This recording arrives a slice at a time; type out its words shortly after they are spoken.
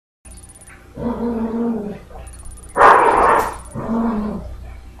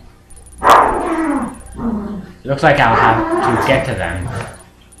Looks like I'll have to get to them.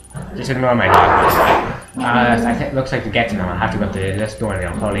 Just ignore my dog. I think looks like to get to them, I'll have to go through this door and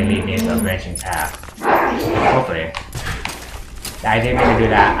it'll probably lead me into the mentioned path. Hopefully. I didn't mean to do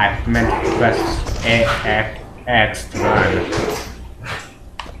that. I meant to press X to run.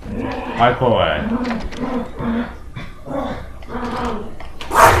 Hardcore.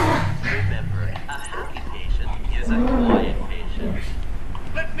 Remember, a happy patient is a quiet patient.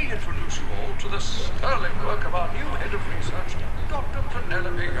 Let me introduce you all to the sterling work of our new head of research, Dr.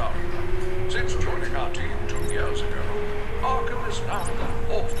 Penelope Young. Since joining our team 2 years ago, Arkham is now at the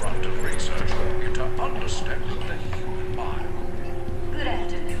forefront of research into understanding the human mind. Good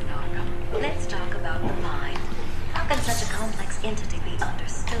afternoon, Arkham. Let's talk about the mind. How can such a complex entity be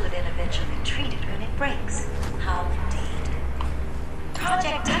understood and eventually treated when it breaks? How indeed.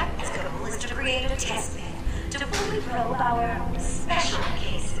 Project Titan's goal is to create a test bed to fully probe our special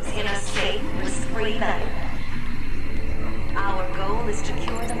cases in a safe, risk-free manner. Our goal is to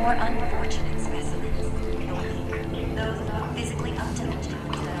cure the more unfortunate specimens, the weak, those not physically up to the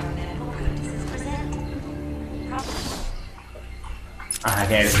challenge that our medical practices present.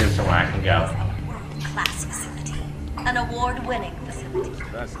 Okay, this is somewhere I can go. A world-class facility, an award-winning facility.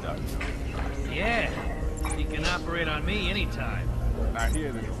 That's done. Yeah, he can operate on me anytime. I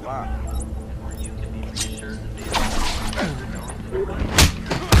hear there's a lot. You can be reassured that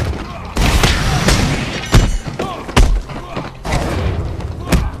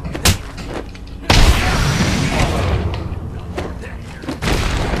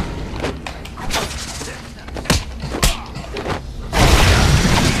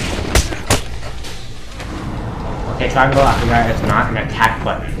Okay, triangle after that, it's not an attack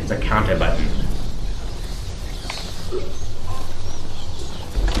button, it's a counter button.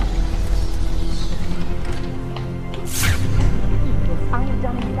 I have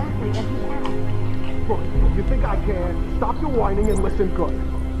done exactly as you asked. Look, if you think I can, stop your whining and listen good.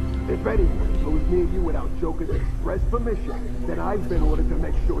 If anyone goes near you without Joker's express permission, then I've been ordered to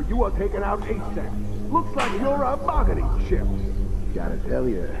make sure you are taken out ASAP. Looks like you're a bargaining chip. Gotta tell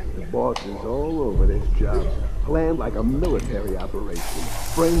you, the boss is all over this job. Planned like a military operation.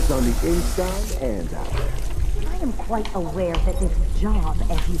 Friends on the inside and out. I am quite aware that this job,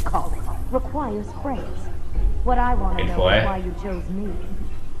 as you call it, requires friends. What I want to know is why you chose me.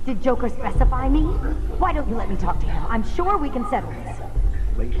 Did Joker specify me? Why don't you let me talk to him? I'm sure we can settle this.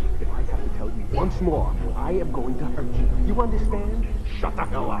 Lady, if I have to tell you once more, I am going to hurt you. You understand? Shut the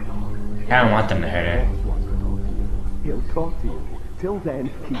hell up. I don't want them to hurt her. He'll talk to you. Till then,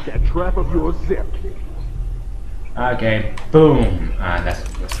 keep that trap of yours zipped. Okay, boom. Boom,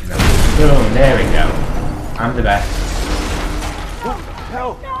 there we go. I'm the best. What the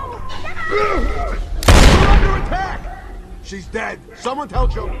hell? No! We're under attack! She's dead. Someone tell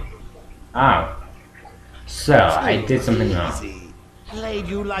Joker. Oh. So, I did something wrong. Easy. Played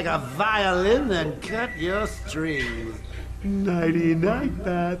you like a violin and cut your strings. Nighty-night,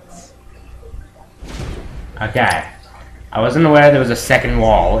 bats. Okay. I wasn't aware there was a second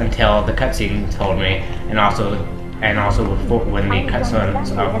wall until the cutscene told me, and also when the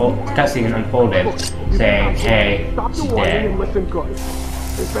cutscene unfolded, saying, "Hey, she's dead." Listen good.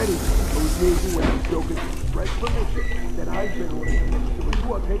 If anyone goes near you without Joker's express permission, then I've been ordered to make sure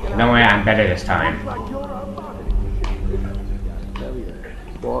you are taken out. Don't worry, I'm better this time. Like you're a bargaining chip. Tell you,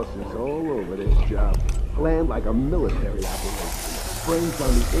 boss is all over this job. Planned like a military operation. Friends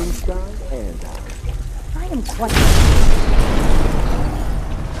on the inside and out. I am quite...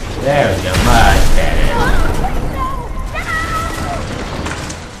 There we go, much better.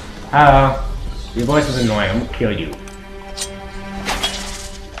 Hello. Your voice is annoying, I'm gonna kill you.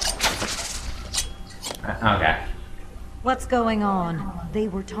 Okay. What's going on? They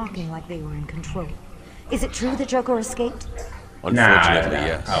were talking like they were in control. Is it true that Joker escaped? Unfortunately,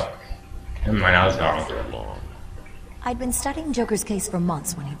 yes. Oh. Never mind, I was wrong. For long. I'd been studying Joker's case for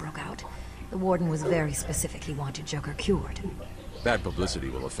months when he broke out. The warden was very specific he wanted Joker cured. Bad publicity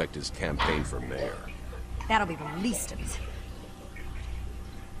will affect his campaign for mayor. That'll be the least of it.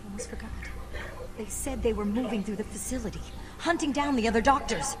 I almost forgot. They said they were moving through the facility, hunting down the other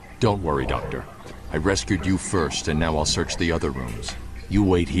doctors. Don't worry, Doctor. I rescued you first, and now I'll search the other rooms. You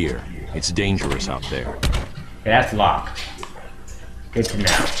wait here. It's dangerous out there. Okay, that's locked. Good to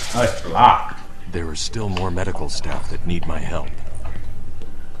know. Oh, it's locked. There are still more medical staff that need my help.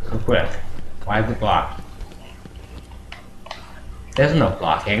 Go quick. Why is it blocked? There's no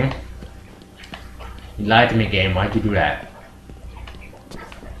blocking. You lied to me, game. Why'd you do that?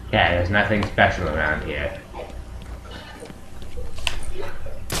 Yeah, there's nothing special around here.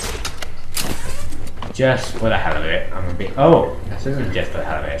 just for the hell of it, I'm gonna be. Oh, this isn't just for the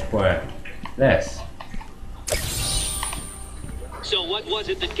hell of it. It's for this. So what was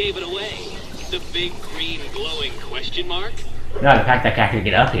it that gave it away? The big green glowing question mark? No, the fact that I can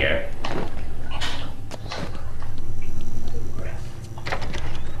get up here.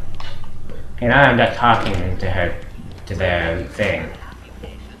 And now I'm just talking to her, to the thing.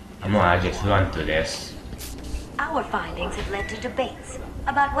 I'm gonna just run through this. Our findings have led to debates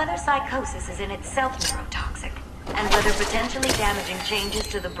about whether psychosis is in itself neurotoxic, and whether potentially damaging changes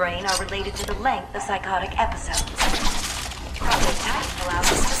to the brain are related to the length of psychotic episodes. Project Titan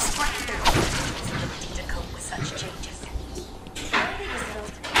allows us to strengthen the ability to cope with such changes. Early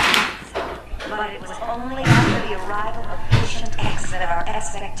results but it was only after the arrival of Patient X that our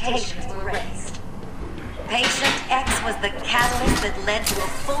expectations were raised. Patient X was the catalyst that led to a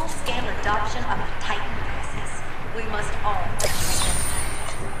full-scale adoption of the Titan process. We must all this opportunity.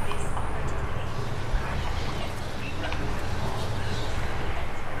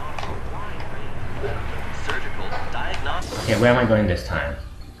 Okay, where am I going this time?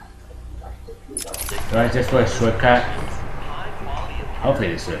 Do I just for a shortcut?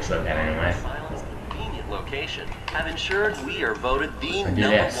 Hopefully this is a shortcut anyway. Location have ensured we are voted the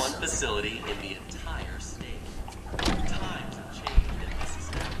 #1 facility in the entire state. Times have changed in this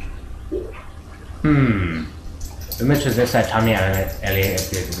The Mitch was this that Tommy Elliot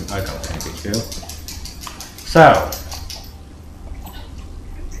appears in Arkham, can be true. So,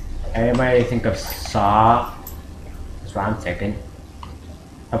 anybody think of Saw? That's what I'm thinking.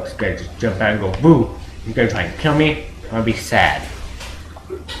 I was gonna just jump out and go boo. You're gonna try and kill me? I'm gonna be sad.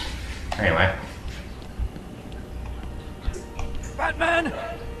 Anyway. Batman!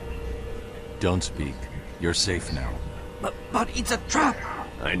 Don't speak. You're safe now. But it's a trap!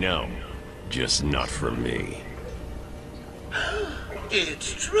 I know. Just not for me.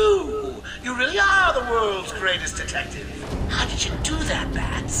 It's true! You really are the world's greatest detective. How did you do that,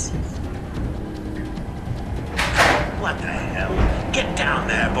 Bats? What the hell? Get down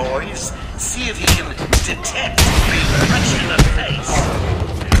there, boys. See if you can detect being punched in the face.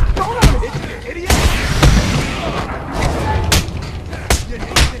 Don't let him hit you, idiot! You need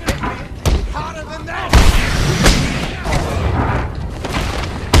to hit me harder than that!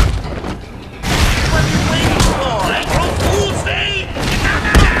 What are you waiting for? April Fool's Day?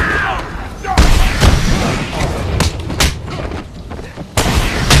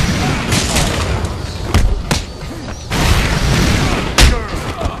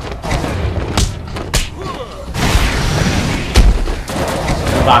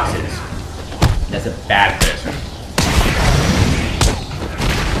 The boxes. That's a bad person.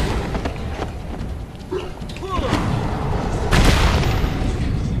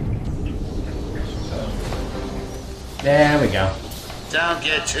 There we go. Don't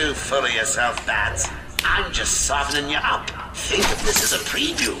get too full of yourself, Bats. I'm just softening you up. Think of this as a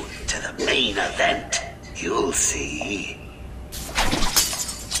preview to the main event. You'll see.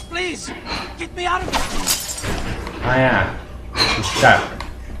 Please, get me out of this! Oh yeah. I'm stuck.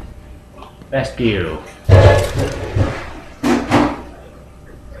 Rescue.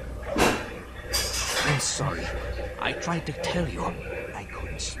 I'm sorry. I tried to tell you. I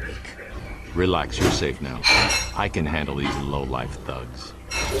couldn't speak. Relax, you're safe now. I can handle these low-life thugs.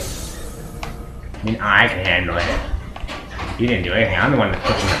 I mean, I can handle it. You didn't do anything. I'm the one that's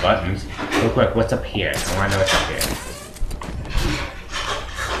pushing the buttons. Real quick, what's up here? I want to know what's up here.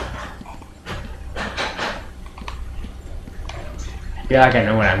 I feel like I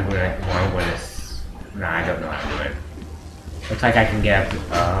know what I'm doing. No, I don't know what I'm doing. Looks like I can get up.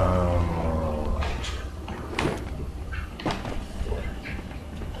 Oh.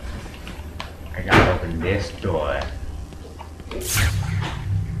 I gotta open this door.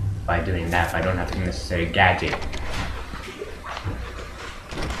 By doing that, if I don't have the necessary gadget.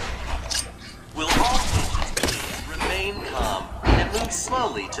 Will all patients please remain calm and move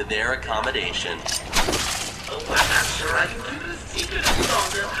slowly to their accommodation? Oh, I'm not sure I can keep it a secret any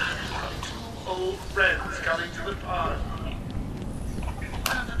longer. Two old friends coming to the party.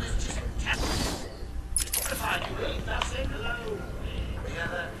 One of them is just what if I can leave without saying hello? The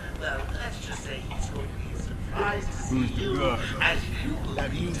other, well, let's just say he's going to be surprised to see you, as you will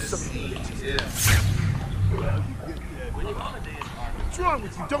be to see him. What's wrong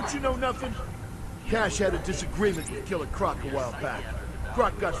with you? Don't you know nothing? Cash had a disagreement with Killer Croc a while back.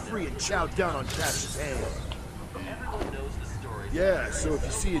 Croc got free and chowed down on Cash's hand. Yeah, so if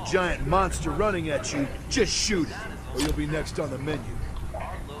you see a giant monster running at you, just shoot it, or you'll be next on the menu.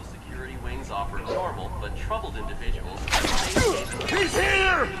 Our low security wings offer normal but troubled individuals. He's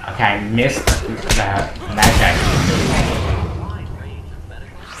here! Okay, I missed that guy.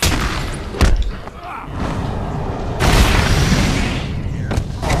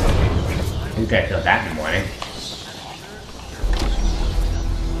 gonna feel that in the morning.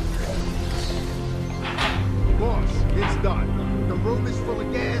 Boss, it's done. The room is full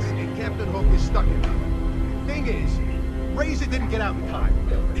of gas and Captain Hook is stuck in there. Thing is, Razor didn't get out in time.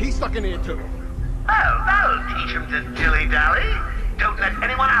 He's stuck in there too. Oh, that'll teach him to dilly-dally. Don't let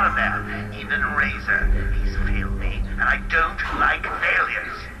anyone out of there, even Razor. He's filthy, and I don't like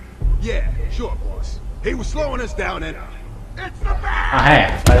failures. Yeah, sure, boss. He was slowing us down and... It's the bad! Oh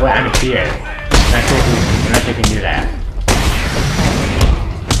hey, by the way, I'm here. I'm not sure if you can do that.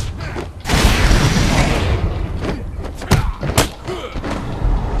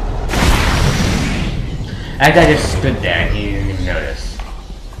 That guy just stood there and he didn't even notice.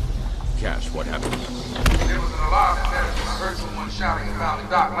 Cash, what happened? There was an alarm in there. I heard someone shouting and found the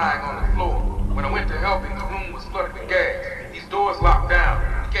doc lying on the floor. When I went to help him, the room was flooded with gas. These doors locked down.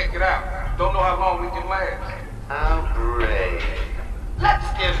 We can't get out. Don't know how long we can last. How brave. Let's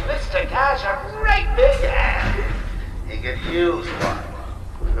give Mr. Cash a great big hand. He could use one.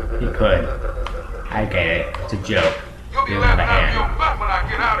 He could. I get it. It's a joke. You'll be He doesn't have a laughing out of your hand. butt when I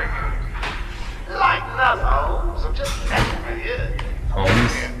get out of here. Lighten up, Holmes. I'm just messing with you.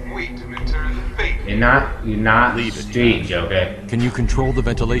 Holmes, Can't wait to return the favor. you're not Leave it. street, Joker. Can you control the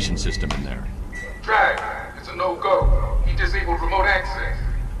ventilation system in there? Drag. It's a no-go. He disabled remote access.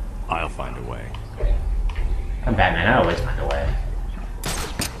 I'll find a way. I'm Batman, I always find a way.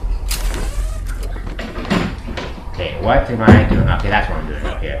 Okay, what am I doing? Okay, that's what I'm doing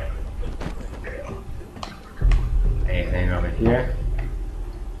up here. Anything over here?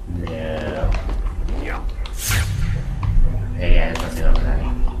 No. Yeah, there's nothing over there.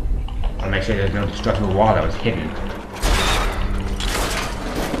 I wanna make sure there's no destructible wall that was hidden.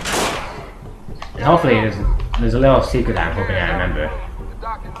 And hopefully there's a little secret that I'm hoping I remember. The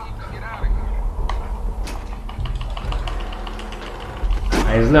doc needs to get out of here.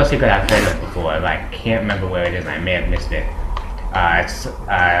 There's a little secret I've heard of before, but I can't remember where it is and I may have missed it. It's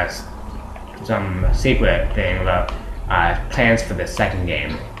some secret thing about plans for the second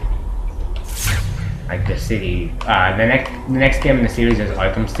game. Like the city, the next game in the series is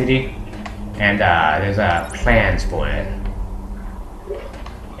Arkham City, and there's plans for it,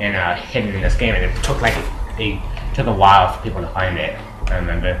 and hidden in this game, and it took a while for people to find it. I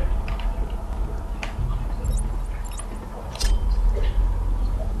remember.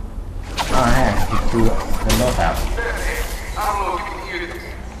 Oh hey, it's through the north house. I don't know if you can hear this.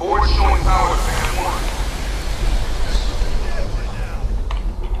 Board showing power to fan 1.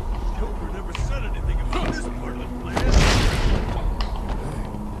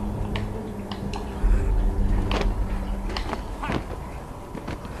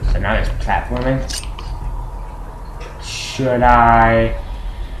 So now there's platforming. Should I?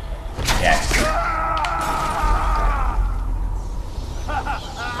 Yes.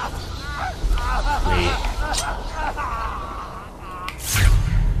 Sweet.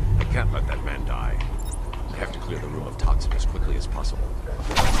 I can't let that man die. I have to clear the room of toxin as quickly as possible.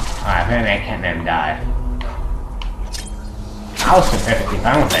 Alright, apparently I can't let him die. I was so perfectly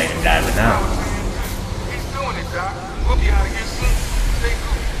fine with letting him die, but now. He's doing it, Doc. We'll be out of here soon. Stay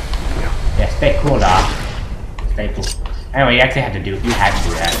cool. Yeah, stay cool, Doc. Stay cool. Anyway, you actually had to do that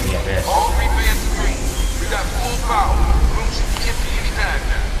to get this. All 3 fans agree. We got full power. The room should be empty anytime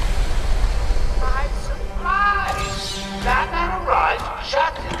now. I'm surprised. Batman arrived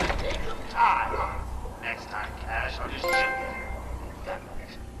just in the nick of time. Next time, Cash, I'll just shoot you.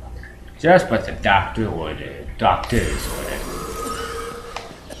 Just what the doctor ordered. Doctors ordered.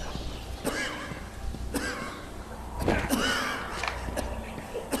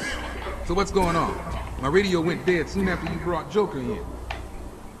 So what's going on? My radio went dead soon after you brought Joker in.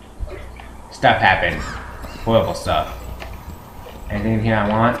 Stuff happened. Horrible stuff. Anything in here I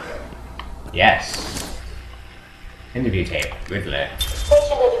want? Yes. Interview tape. Riddler.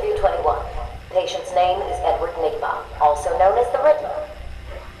 Patient interview 21. Patient's name is Edward Nigma, also known as the Riddler.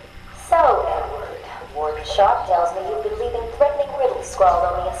 So, Edward, Warden Sharp tells me you've been leaving threatening riddles scrawled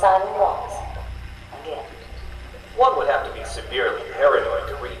on the asylum walls. Again. One would have to be severely paranoid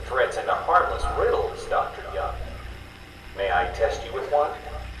to read threats into harmless riddles, Dr. Young. May I test you with one?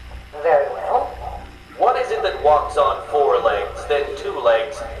 Very well. What is it that walks on 4 legs, then 2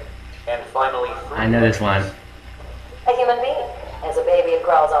 legs, and finally 3 I know this one. A human being. As a baby it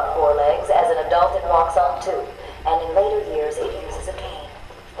crawls on 4 legs, as an adult it walks on 2, and in later years it uses a cane.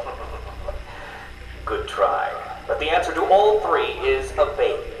 Good try. But the answer to all 3 is a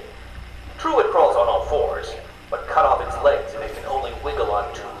baby. True, it crawls on all 4s, but cut off its legs and it can only wiggle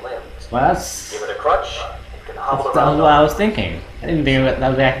on 2 limbs. Well, that's Give it a crutch, it can hobble what around. I was thinking. I didn't think that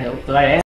was the right answer.